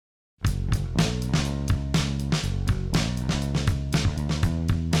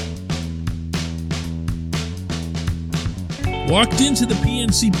Walked into the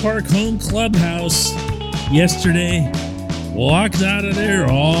PNC Park home clubhouse yesterday. Walked out of there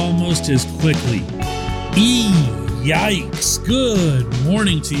almost as quickly. Yikes. Good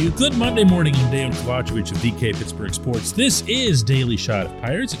morning to you. Good Monday morning. I'm Dan Kovacevic of DK Pittsburgh Sports. This is Daily Shot of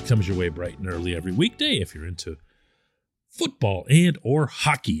Pirates. It comes your way bright and early every weekday if you're into football and or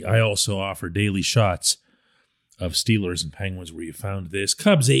hockey. I also offer daily shots of Steelers and Penguins where you found this.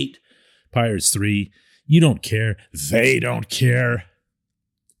 Cubs 8, Pirates 3. You don't care. They don't care.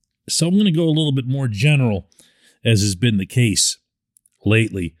 So I'm going to go a little bit more general, as has been the case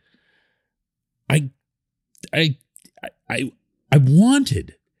lately. I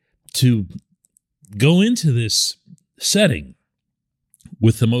wanted to go into this setting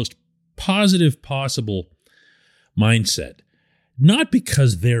with the most positive possible mindset. Not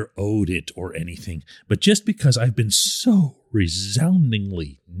because they're owed it or anything, but just because I've been so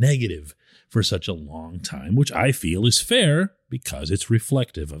resoundingly negative for such a long time, which I feel is fair because it's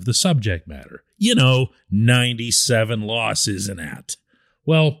reflective of the subject matter. 97 losses and that.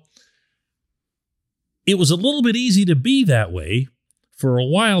 Well, it was a little bit easy to be that way for a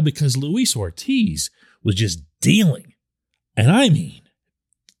while because Luis Ortiz was just dealing. And I mean,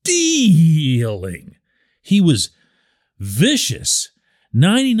 dealing. He was vicious.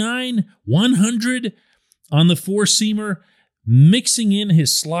 99, 100 on the four-seamer, mixing in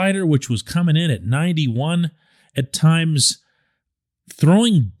his slider, which was coming in at 91 at times,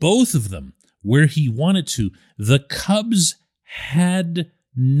 throwing both of them where he wanted to. The Cubs had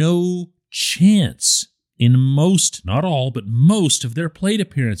no chance in most, not all, but most of their plate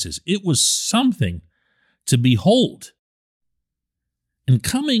appearances. It was something to behold. And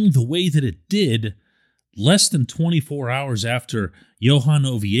coming the way that it did, less than 24 hours after Johan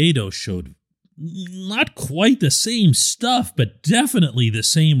Oviedo showed not quite the same stuff, but definitely the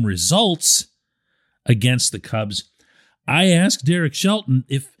same results against the Cubs, I asked Derek Shelton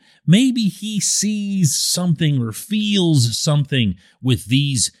if maybe he sees something or feels something with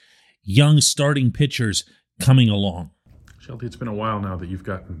these young starting pitchers coming along. Shelty, it's been a while now that you've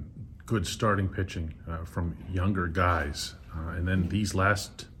gotten good starting pitching from younger guys. And then these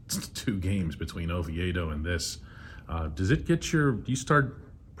last two games between Oviedo and this, does it get do you start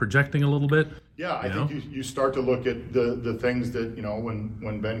projecting a little bit? Yeah, I think you start to look at the things that,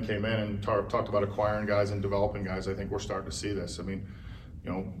 when Ben came in and talked about acquiring guys and developing guys, I think we're starting to see this. I mean,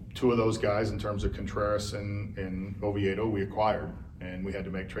 two of those guys in terms of Contreras and Oviedo, we acquired, and we had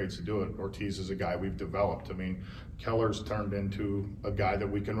to make trades to do it. Ortiz is a guy we've developed. I mean, Keller's turned into a guy that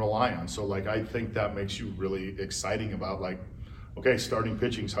we can rely on. So, I think that makes you really exciting about, okay, starting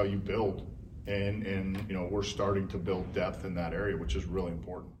pitching is how you build. And we're starting to build depth in that area, which is really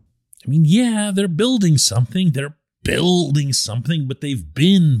important. I mean, yeah, they're building something. They're building something, but they've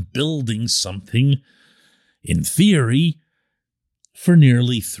been building something, in theory, for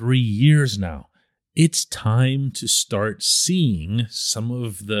nearly 3 years now. It's time to start seeing some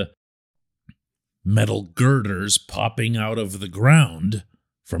of the metal girders popping out of the ground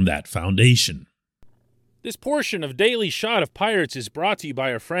from that foundation. This portion of Daily Shot of Pirates is brought to you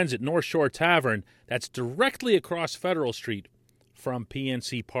by our friends at North Shore Tavern. That's directly across Federal Street from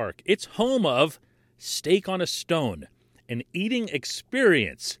PNC Park. It's home of Steak on a Stone, an eating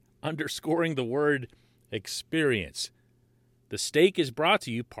experience, underscoring the word experience. The steak is brought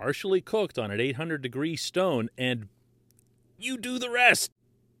to you partially cooked on an 800-degree stone, and you do the rest.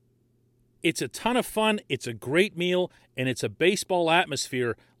 It's a ton of fun, it's a great meal, and it's a baseball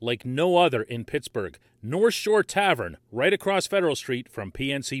atmosphere like no other in Pittsburgh. North Shore Tavern, right across Federal Street from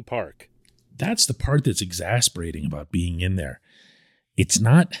PNC Park. That's the part that's exasperating about being in there. It's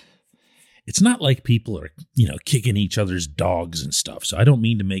not like people are, kicking each other's dogs and stuff. So I don't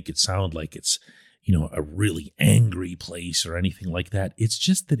mean to make it sound like it's, a really angry place or anything like that. It's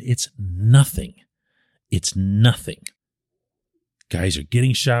just that it's nothing. It's nothing. Guys are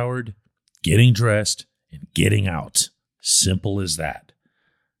getting showered, getting dressed, and getting out. Simple as that.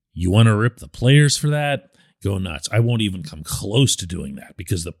 You want to rip the players for that? Go nuts. I won't even come close to doing that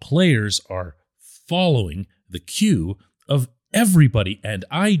because the players are following the cue of everybody, and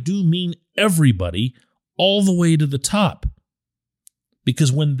I do mean everybody, all the way to the top.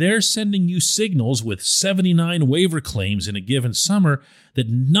 Because when they're sending you signals with 79 waiver claims in a given summer that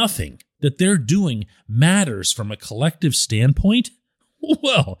nothing that they're doing matters from a collective standpoint,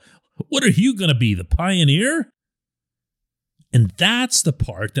 well, what are you going to be, the pioneer? And that's the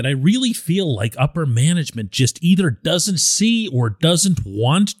part that I really feel like upper management just either doesn't see or doesn't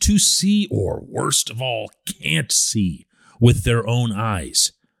want to see, or worst of all, can't see with their own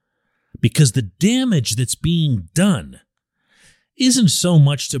eyes. Because the damage that's being done isn't so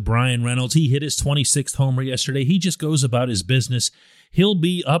much to Bryan Reynolds. He hit his 26th homer yesterday. He just goes about his business. He'll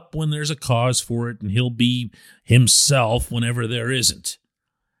be up when there's a cause for it, and he'll be himself whenever there isn't.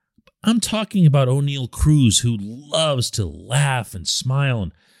 I'm talking about O'Neal Cruz, who loves to laugh and smile,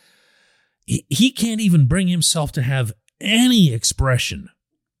 and he can't even bring himself to have any expression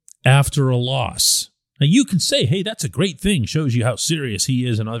after a loss. Now, you can say, hey, that's a great thing, shows you how serious he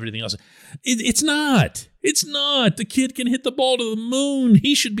is and everything else. It's not. It's not. The kid can hit the ball to the moon.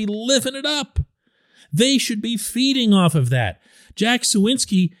 He should be lifting it up. They should be feeding off of that. Jack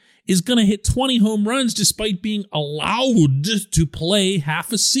Suwinski is going to hit 20 home runs despite being allowed to play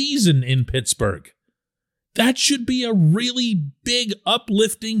half a season in Pittsburgh. That should be a really big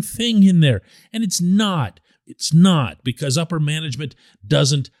uplifting thing in there. And it's not. It's not, because upper management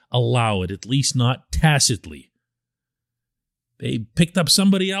doesn't allow it, at least not tacitly. They picked up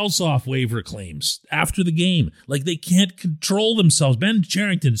somebody else off waiver claims after the game. Like, they can't control themselves. Ben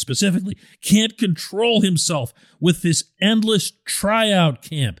Cherington specifically can't control himself with this endless tryout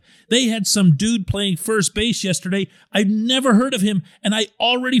camp. They had some dude playing first base yesterday. I've never heard of him, and I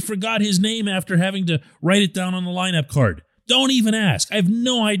already forgot his name after having to write it down on the lineup card. Don't even ask. I have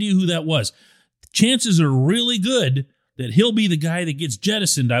no idea who that was. Chances are really good that he'll be the guy that gets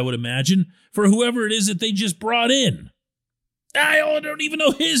jettisoned, I would imagine, for whoever it is that they just brought in. I don't even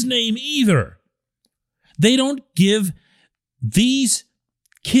know his name either. They don't give these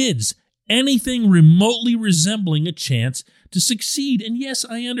kids anything remotely resembling a chance to succeed. And yes,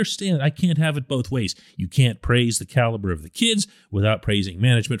 I understand. I can't have it both ways. You can't praise the caliber of the kids without praising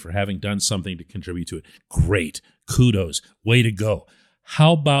management for having done something to contribute to it. Great. Kudos. Way to go.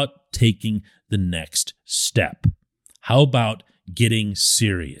 How about taking the next step? How about getting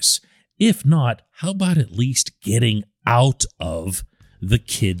serious? If not, how about at least getting out of the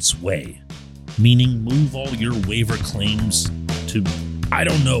kid's way? Meaning move all your waiver claims to, I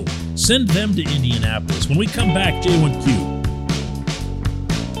don't know, send them to Indianapolis. When we come back, J1Q.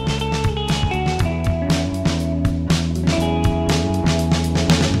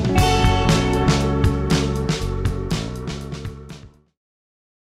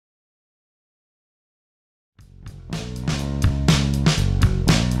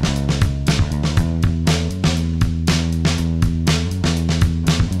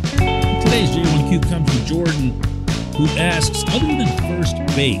 Comes from Jordan, who asks, other than first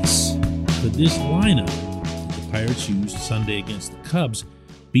base, could this lineup that the Pirates used Sunday against the Cubs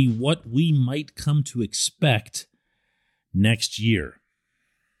be what we might come to expect next year?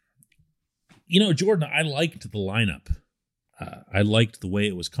 You know, Jordan, I liked the lineup. I liked the way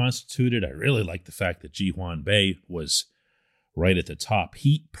it was constituted. I really liked the fact that Ji-hwan Bae was right at the top.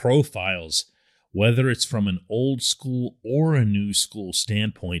 He profiles, whether it's from an old school or a new school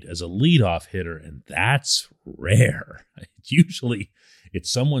standpoint, as a leadoff hitter, and that's rare. Usually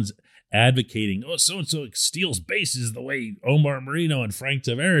it's someone's advocating, oh, so-and-so steals bases the way Omar Moreno and Frank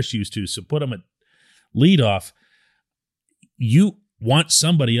Taveras used to, so put him at leadoff. You want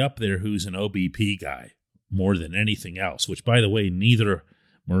somebody up there who's an OBP guy more than anything else, which, by the way, neither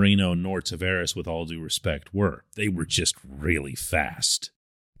Moreno nor Taveras, with all due respect, were. They were just really fast.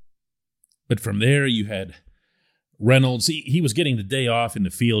 But from there, you had Reynolds. He was getting the day off in the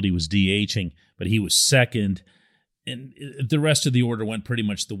field. He was DHing, but he was second. And the rest of the order went pretty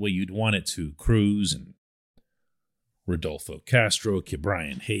much the way you'd want it to. Cruz and Rodolfo Castro,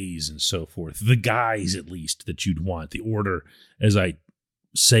 Ke'Bryan Hayes, and so forth. The guys, at least, that you'd want. The order, as I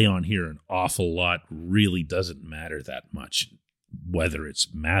say on here an awful lot, really doesn't matter that much, whether it's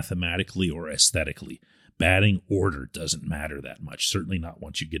mathematically or aesthetically. Batting order doesn't matter that much, certainly not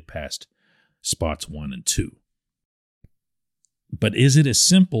once you get past spots 1 and 2. But is it as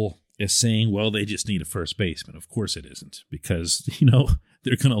simple as saying, well, they just need a first baseman? Of course it isn't, because,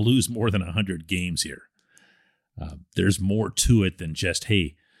 they're going to lose more than 100 games here. There's more to it than just,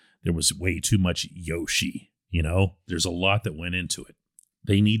 hey, there was way too much Yoshi. There's a lot that went into it.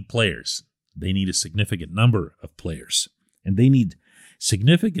 They need players. They need a significant number of players. And they need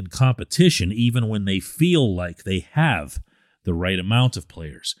significant competition even when they feel like they have the right amount of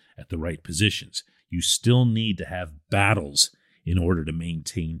players at the right positions. You still need to have battles in order to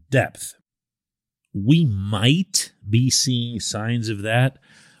maintain depth. We might be seeing signs of that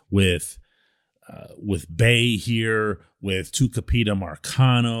with Bae here, with Tucupita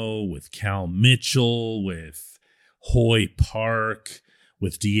Marcano, with Cal Mitchell, with Hoy Park,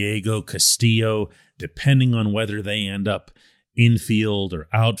 with Diego Castillo, depending on whether they end up infield or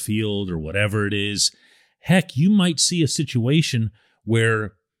outfield or whatever it is. Heck, you might see a situation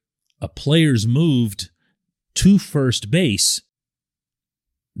where a player's moved to first base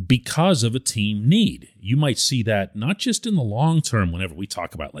because of a team need. You might see that not just in the long term whenever we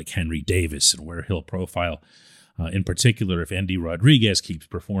talk about like Henry Davis and where he'll profile. In particular, if Andy Rodriguez keeps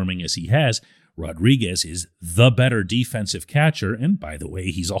performing as he has, Rodriguez is the better defensive catcher, and by the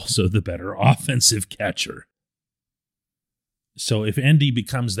way, he's also the better offensive catcher. So if Andy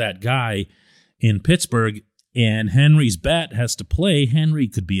becomes that guy in Pittsburgh and Henry's bat has to play, Henry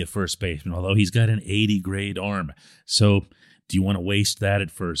could be a first baseman, although he's got an 80 grade arm. So do you want to waste that at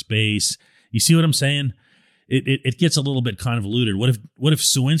first base? You see what I'm saying? It gets a little bit convoluted. What if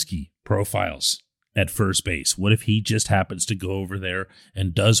Suwinski profiles at first base? What if he just happens to go over there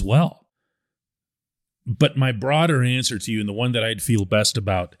and does well? But my broader answer to you, and the one that I'd feel best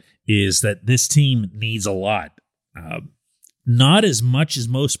about, is that this team needs a lot. Not as much as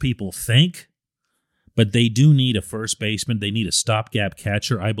most people think, but they do need a first baseman. They need a stopgap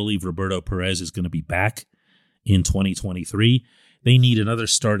catcher. I believe Roberto Perez is going to be back in 2023. They need another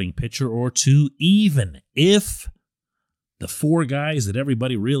starting pitcher or two, even if the four guys that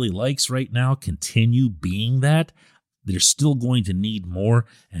everybody really likes right now continue being that. They're still going to need more,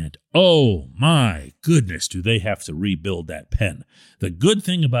 and oh my goodness, do they have to rebuild that pen. The good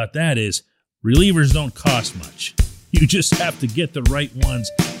thing about that is relievers don't cost much. You just have to get the right ones,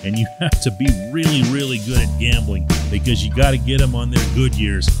 and you have to be really, really good at gambling because you got to get them on their good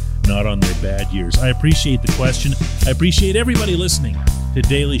years, not on their bad years. I appreciate the question. I appreciate everybody listening to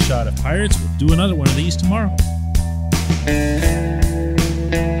Daily Shot of Pirates. We'll do another one of these tomorrow.